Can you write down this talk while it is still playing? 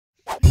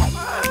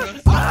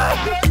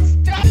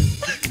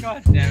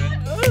God damn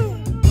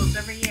it. Close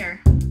every year.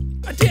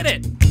 I did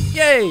it!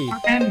 Yay!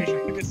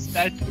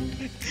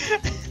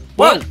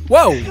 Whoa! What?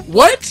 Whoa!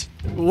 What?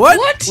 What?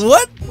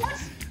 What?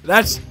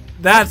 What?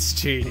 That's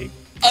cheating.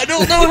 I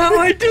don't know how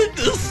I did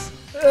this.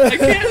 I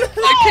can't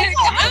get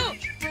out.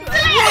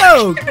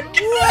 Whoa!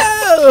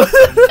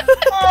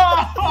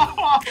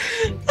 Whoa!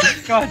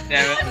 God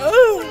damn it.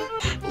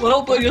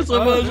 Well, I guess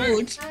I might as well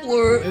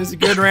explore. It was a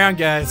good round,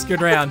 guys.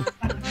 Good round.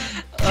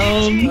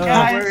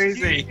 Where is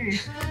he?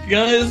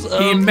 Guys,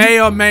 He may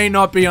or may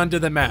not be under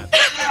the map.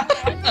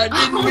 I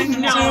didn't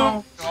mean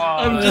No. to.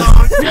 I'm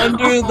God. just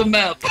under the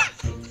map.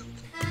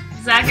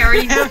 Zach,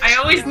 I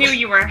always knew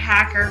you were a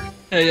hacker.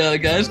 Hey,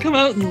 guys, come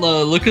out and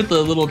look at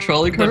the little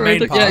trolley car right main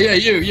there. path. Yeah,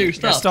 you,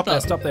 stop. Stop there,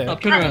 stop there.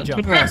 Turn around,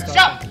 Jump. turn around.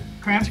 Stop!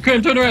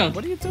 Cram, turn around.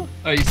 What are you doing?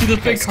 Alright, you see this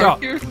big stop.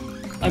 cart here?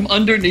 I'm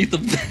underneath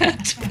of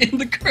that in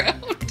the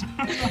ground.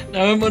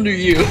 Now I'm under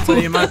you. So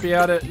you might be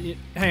able to.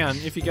 Hang on,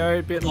 if you go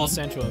a bit more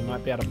central, you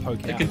might be able to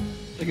poke out.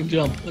 I can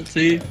jump. Let's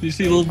see. Do you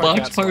see little Poke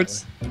box out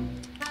parts?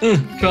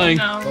 Trying.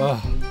 No.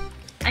 Oh.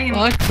 I am.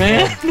 Fuck,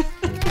 man.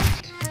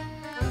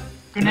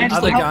 Grenades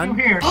Other to help gun. you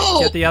here.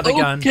 Oh, Get the other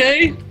gun.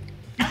 Okay.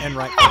 And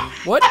right.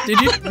 What?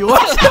 Did you?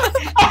 What?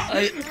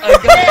 I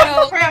got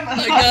out.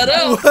 I got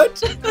out. What?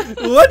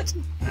 What?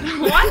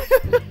 What?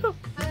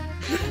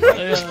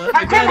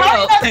 I got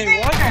out. Hey,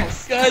 what?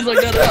 Guys, I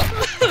got out.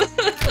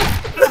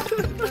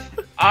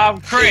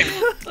 Crim,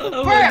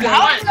 Oh my How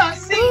god. have you not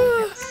seen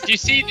this? do you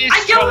see this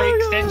I don't trolley know.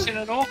 extension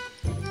at all?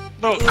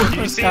 Look,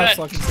 do you see Caps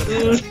that? lock instead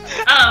of-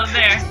 Oh,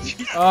 there.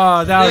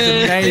 Oh, that was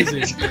Yeah.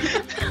 amazing.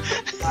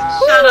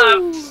 Shut up.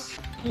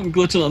 I'm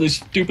glitching on these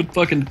stupid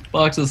fucking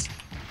boxes.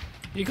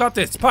 You got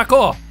this.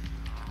 Parkour.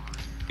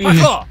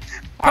 Parkour.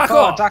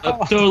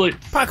 Parkour. Totally.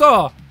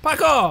 Parkour.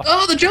 Parkour.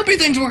 Oh, the jumpy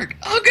things work.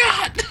 Oh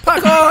god.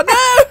 Parkour.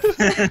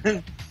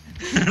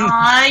 No.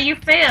 Aw, you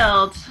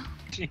failed.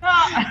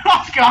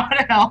 Oh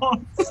God,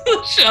 help!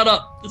 Shut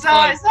up. It's So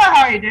fine. it's not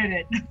how you did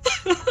it.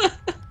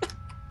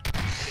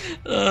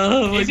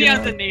 Oh my Is he god.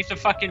 underneath the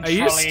fucking Are trolley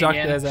you stuck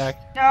again? there,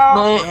 Zach?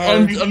 No, No,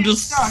 I'm he's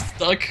just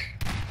stuck.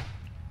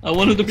 I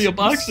wanted to be a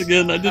box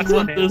again. I didn't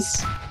want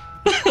this.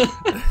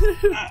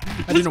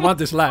 I didn't want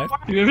this life.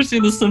 Have you ever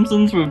seen The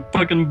Simpsons where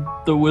fucking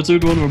the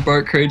wizard one where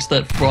Bart creates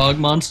that frog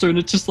monster and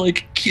it's just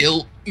like,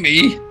 kill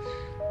me?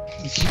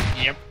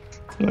 Yep.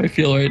 That's how I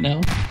feel right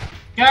now.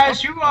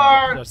 Guys, you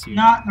are That's you.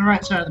 not on the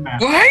right side of the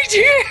map. Right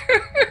here!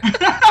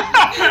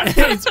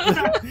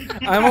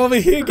 I'm over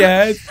here,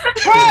 guys.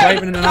 Guys,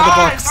 waving in another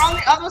box. on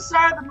the other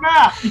side of the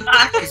map.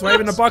 Just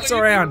waving a box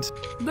around.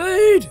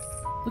 Dude,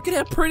 look at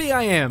how pretty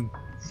I am.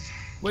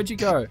 Where'd you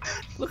go?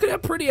 Look at how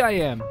pretty I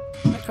am.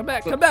 Come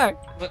back, come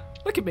back. What?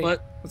 Look at me.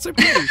 What? I'm so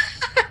pretty.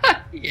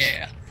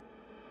 Yeah.